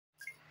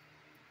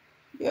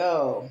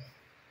Yo,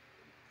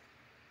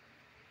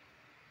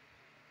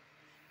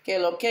 que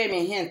lo que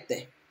mi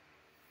gente?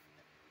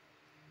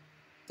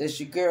 This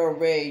your girl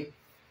Ray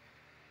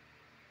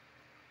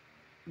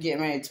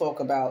getting ready to talk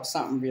about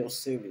something real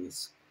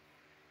serious.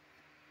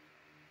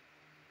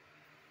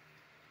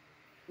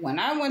 When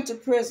I went to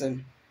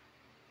prison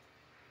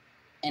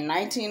in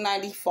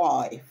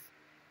 1995,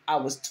 I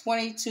was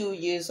 22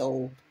 years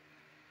old.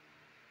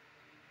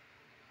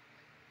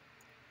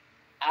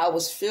 I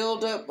was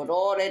filled up with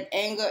all that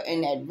anger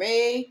and that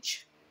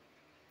rage.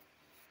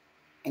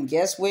 And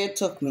guess where it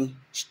took me?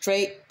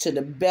 Straight to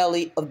the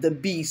belly of the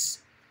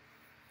beast.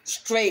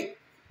 Straight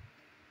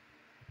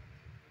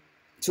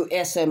to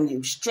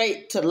SMU.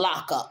 Straight to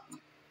lockup.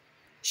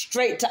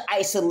 Straight to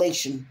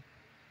isolation.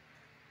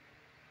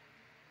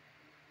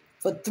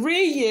 For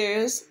 3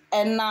 years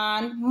and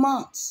 9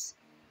 months.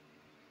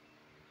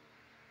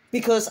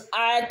 Because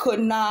I could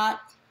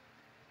not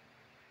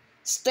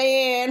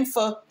stand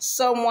for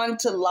someone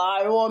to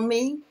lie on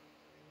me.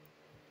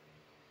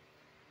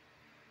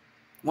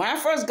 When I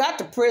first got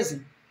to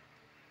prison,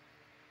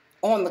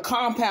 on the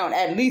compound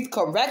at Leith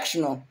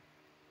Correctional,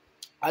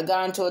 I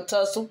got into a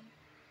tussle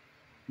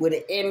with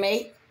an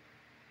inmate,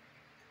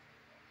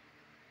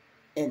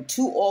 and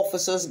 2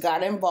 officers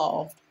got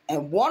involved,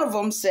 and one of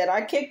them said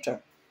I kicked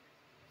her.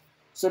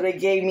 So they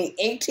gave me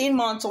 18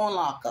 months on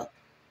lockup.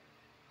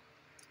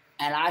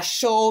 And I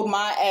showed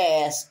my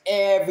ass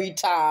every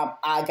time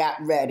I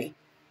got ready.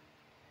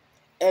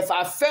 If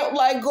I felt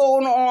like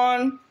going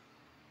on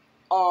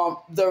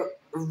the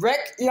rec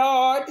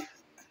yard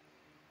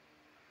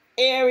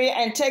area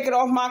and taking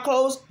off my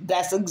clothes,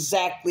 that's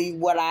exactly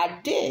what I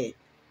did.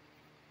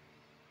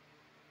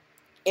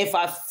 If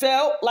I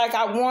felt like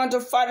I wanted to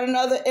fight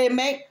another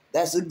inmate,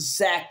 that's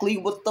exactly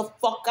what the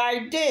fuck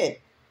I did.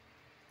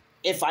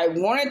 If I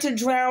wanted to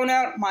drown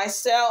out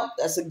myself,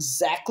 that's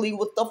exactly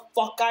what the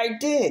fuck I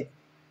did.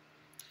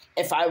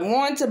 If I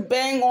wanted to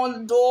bang on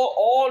the door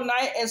all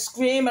night and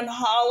scream and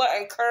holler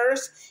and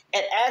curse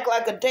and act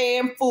like a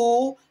damn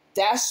fool,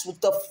 that's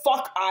what the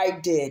fuck I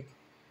did.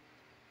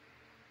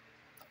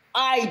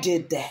 I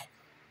did that.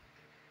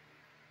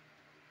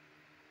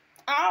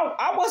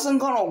 I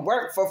wasn't going to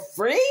work for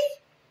free.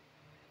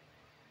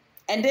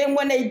 And then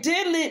when they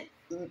did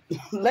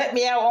let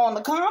me out on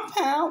the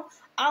compound,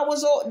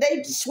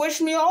 they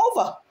switched me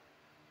over.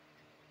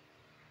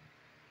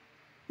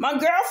 My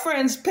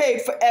girlfriends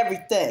paid for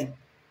everything.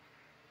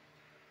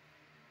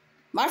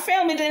 My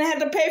family didn't have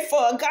to pay for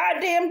a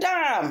goddamn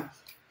dime.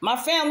 My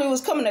family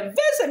was coming to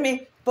visit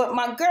me, but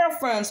my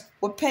girlfriends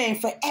were paying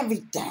for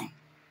everything.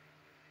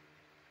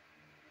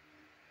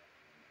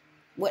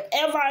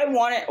 Whatever I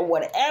wanted or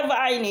whatever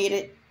I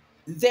needed,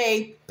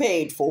 they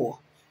paid for.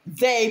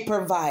 They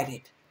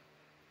provided.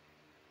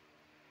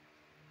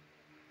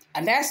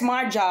 And that's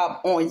my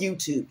job on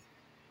YouTube.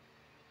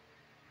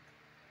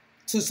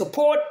 To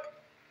support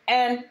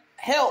and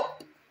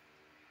help.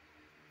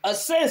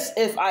 Assist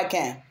if I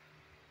can.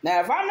 Now,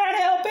 if I'm not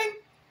helping,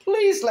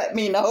 please let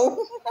me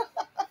know.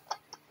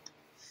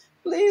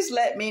 Please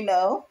let me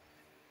know.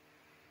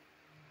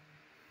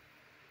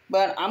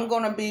 But I'm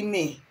going to be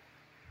me.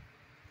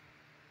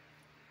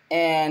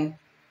 And,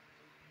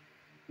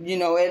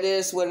 it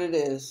is what it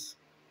is.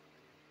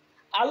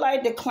 I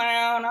like to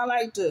clown. I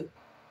like to,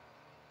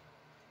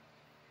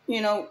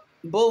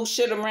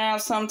 bullshit around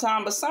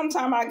sometime. But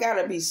sometimes I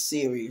got to be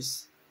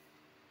serious.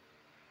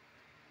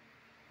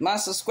 My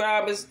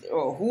subscribers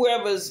or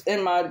whoever's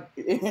in my,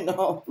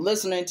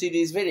 listening to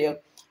these videos,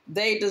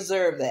 they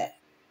deserve that.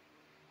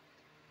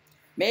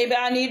 Maybe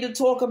I need to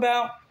talk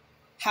about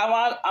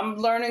how I'm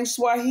learning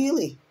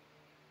Swahili.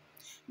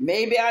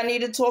 Maybe I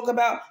need to talk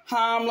about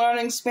how I'm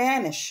learning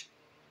Spanish.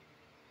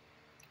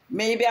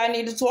 Maybe I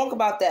need to talk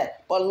about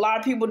that. But a lot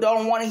of people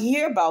don't want to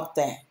hear about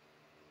that.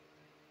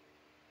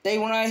 They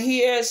want to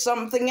hear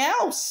something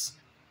else.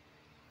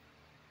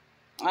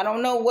 I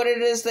don't know what it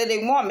is that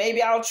they want.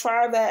 Maybe I'll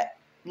try that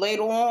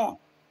later on.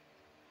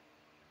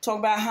 Talk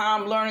about how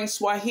I'm learning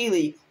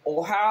Swahili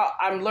or how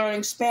I'm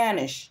learning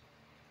Spanish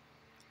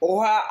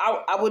or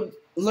how I would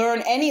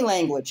learn any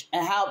language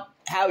and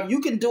how you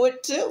can do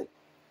it too.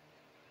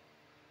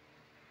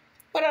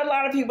 But a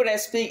lot of people that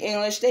speak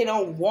English, they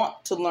don't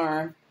want to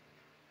learn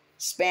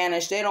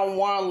Spanish. They don't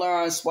want to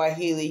learn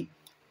Swahili.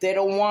 They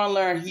don't want to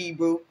learn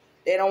Hebrew.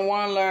 They don't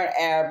want to learn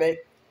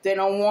Arabic. They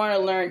don't want to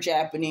learn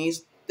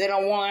Japanese. They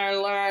don't want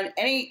to learn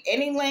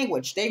any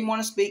language. They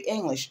want to speak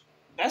English.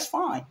 That's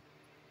fine.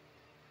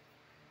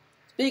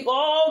 Speak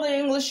all the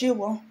English you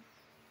want.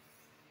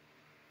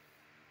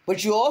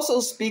 But you also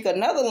speak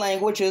another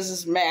language,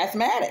 is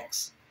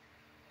mathematics.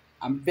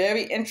 I'm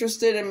very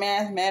interested in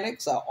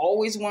mathematics. I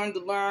always wanted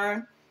to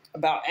learn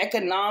about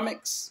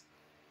economics,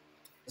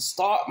 the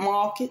stock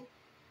market.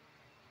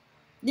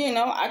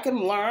 I can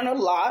learn a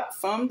lot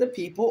from the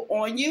people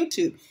on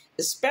YouTube,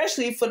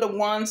 especially for the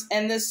ones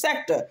in this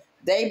sector.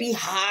 They be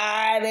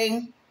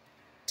hiding.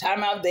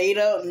 Time out, they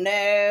don't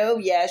know.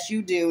 Yes,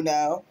 you do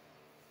know.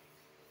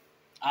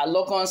 I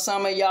look on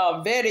some of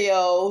y'all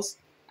videos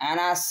and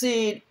I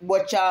see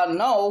what y'all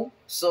know,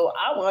 so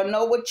I want to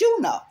know what you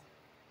know.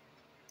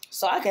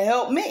 so I can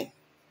help me.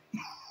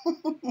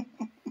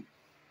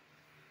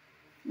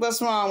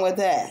 What's wrong with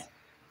that?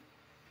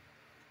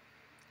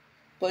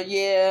 But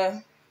yeah,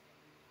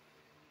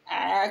 I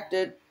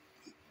acted,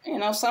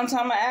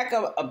 sometimes I act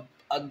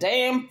a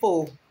damn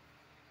fool.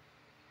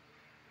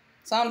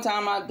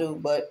 Sometimes I do,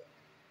 but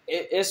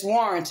it's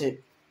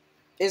warranted.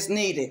 It's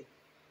needed.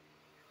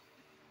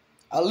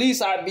 At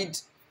least I'd be,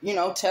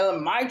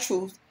 telling my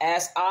truth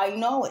as I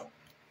know it.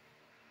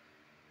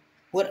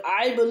 What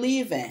I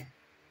believe in,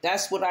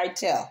 that's what I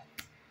tell.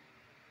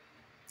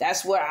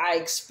 That's what I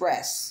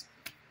express.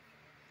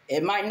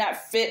 It might not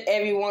fit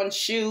everyone's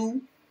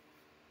shoe.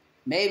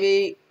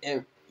 Maybe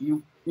if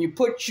you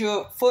put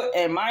your foot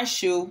in my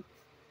shoe,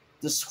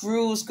 the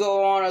screws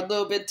go on a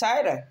little bit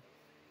tighter.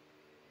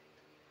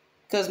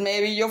 Because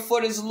maybe your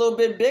foot is a little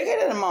bit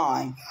bigger than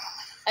mine.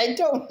 I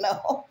don't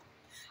know.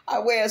 I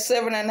wear a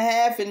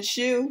 7.5-inch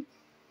shoe.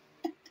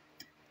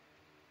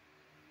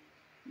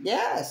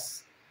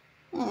 Yes.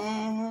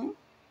 Mm-hmm.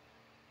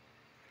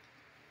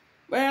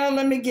 Well,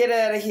 let me get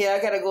out of here. I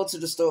got to go to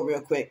the store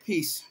real quick.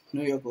 Peace.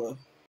 New York love.